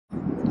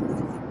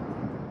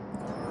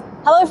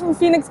Hello from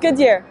Phoenix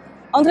Goodyear.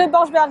 André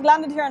Borschberg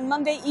landed here on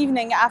Monday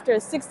evening after a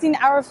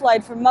 16-hour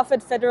flight from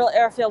Moffett Federal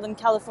Airfield in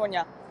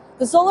California.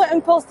 The Solar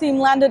Impulse team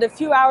landed a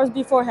few hours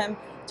before him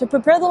to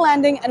prepare the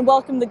landing and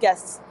welcome the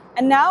guests.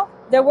 And now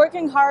they're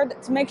working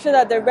hard to make sure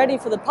that they're ready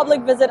for the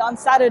public visit on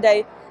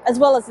Saturday, as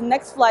well as the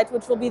next flight,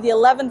 which will be the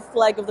 11th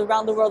leg of the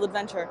Round the World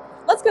adventure.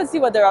 Let's go see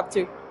what they're up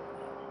to.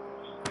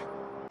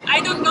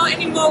 I don't know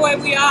anymore where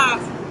we are.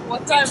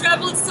 What time? We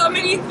traveled so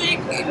many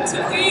things in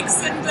 2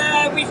 weeks, and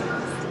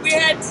we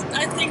had,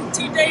 I think,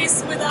 2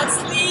 days without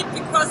sleep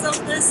because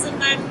of this,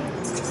 and I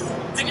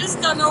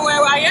just don't know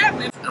where I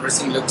am.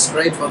 Everything looks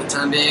great for the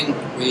time being.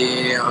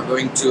 We are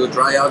going to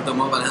dry out the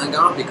mobile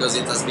hangar because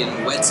it has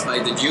been wet by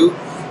the dew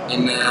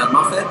in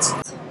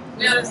Moffett.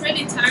 We are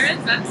pretty tired,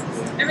 but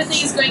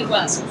everything is going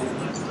well.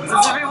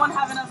 Does everyone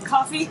have enough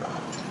coffee?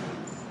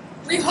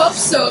 We hope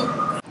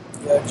so.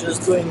 We are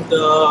just doing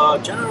the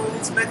general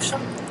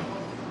inspection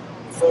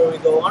before we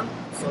go on.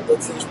 So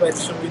that's the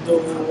inspection we do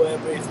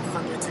every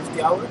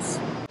 150 hours.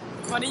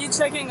 What are you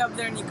checking up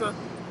there, Nico?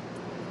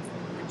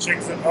 We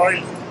check the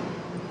oil,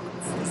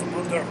 the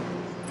motor.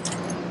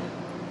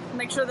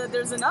 Make sure that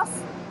there's enough?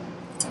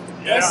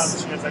 Yeah,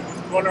 she has a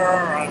good color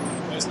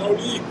and there's no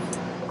leak.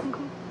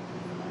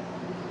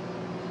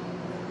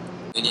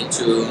 We need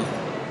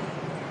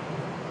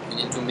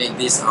to make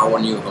this our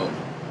new home.